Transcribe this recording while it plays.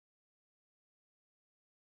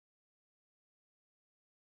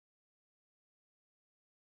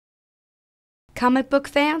Comic book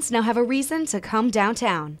fans now have a reason to come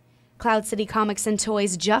downtown. Cloud City Comics and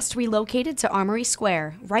Toys just relocated to Armory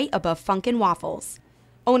Square, right above Funkin' Waffles.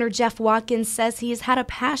 Owner Jeff Watkins says he has had a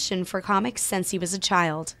passion for comics since he was a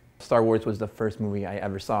child. Star Wars was the first movie I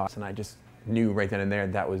ever saw, and I just knew right then and there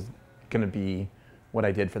that was going to be what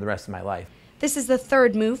I did for the rest of my life. This is the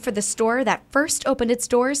third move for the store that first opened its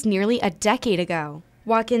doors nearly a decade ago.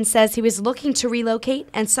 Watkins says he was looking to relocate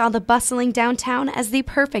and saw the bustling downtown as the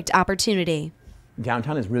perfect opportunity.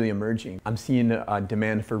 Downtown is really emerging. I'm seeing a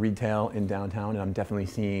demand for retail in downtown, and I'm definitely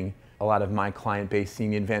seeing a lot of my client base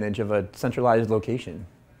seeing the advantage of a centralized location.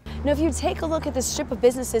 Now, if you take a look at the strip of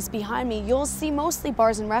businesses behind me, you'll see mostly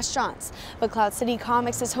bars and restaurants. But Cloud City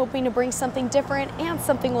Comics is hoping to bring something different and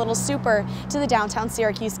something a little super to the downtown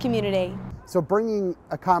Syracuse community. So bringing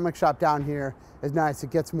a comic shop down here is nice.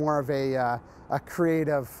 It gets more of a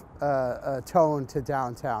creative tone to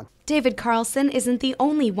downtown. David Carlson isn't the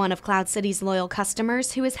only one of Cloud City's loyal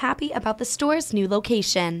customers who is happy about the store's new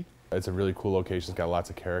location. It's a really cool location. It's got lots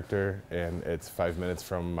of character, and it's 5 minutes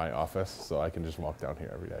from my office, so I can just walk down here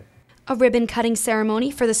every day. A ribbon-cutting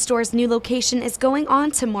ceremony for the store's new location is going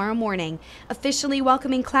on tomorrow morning, officially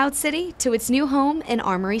welcoming Cloud City to its new home in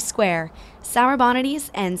Armory Square. Sarah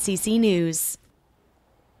Bonadies, NCC News.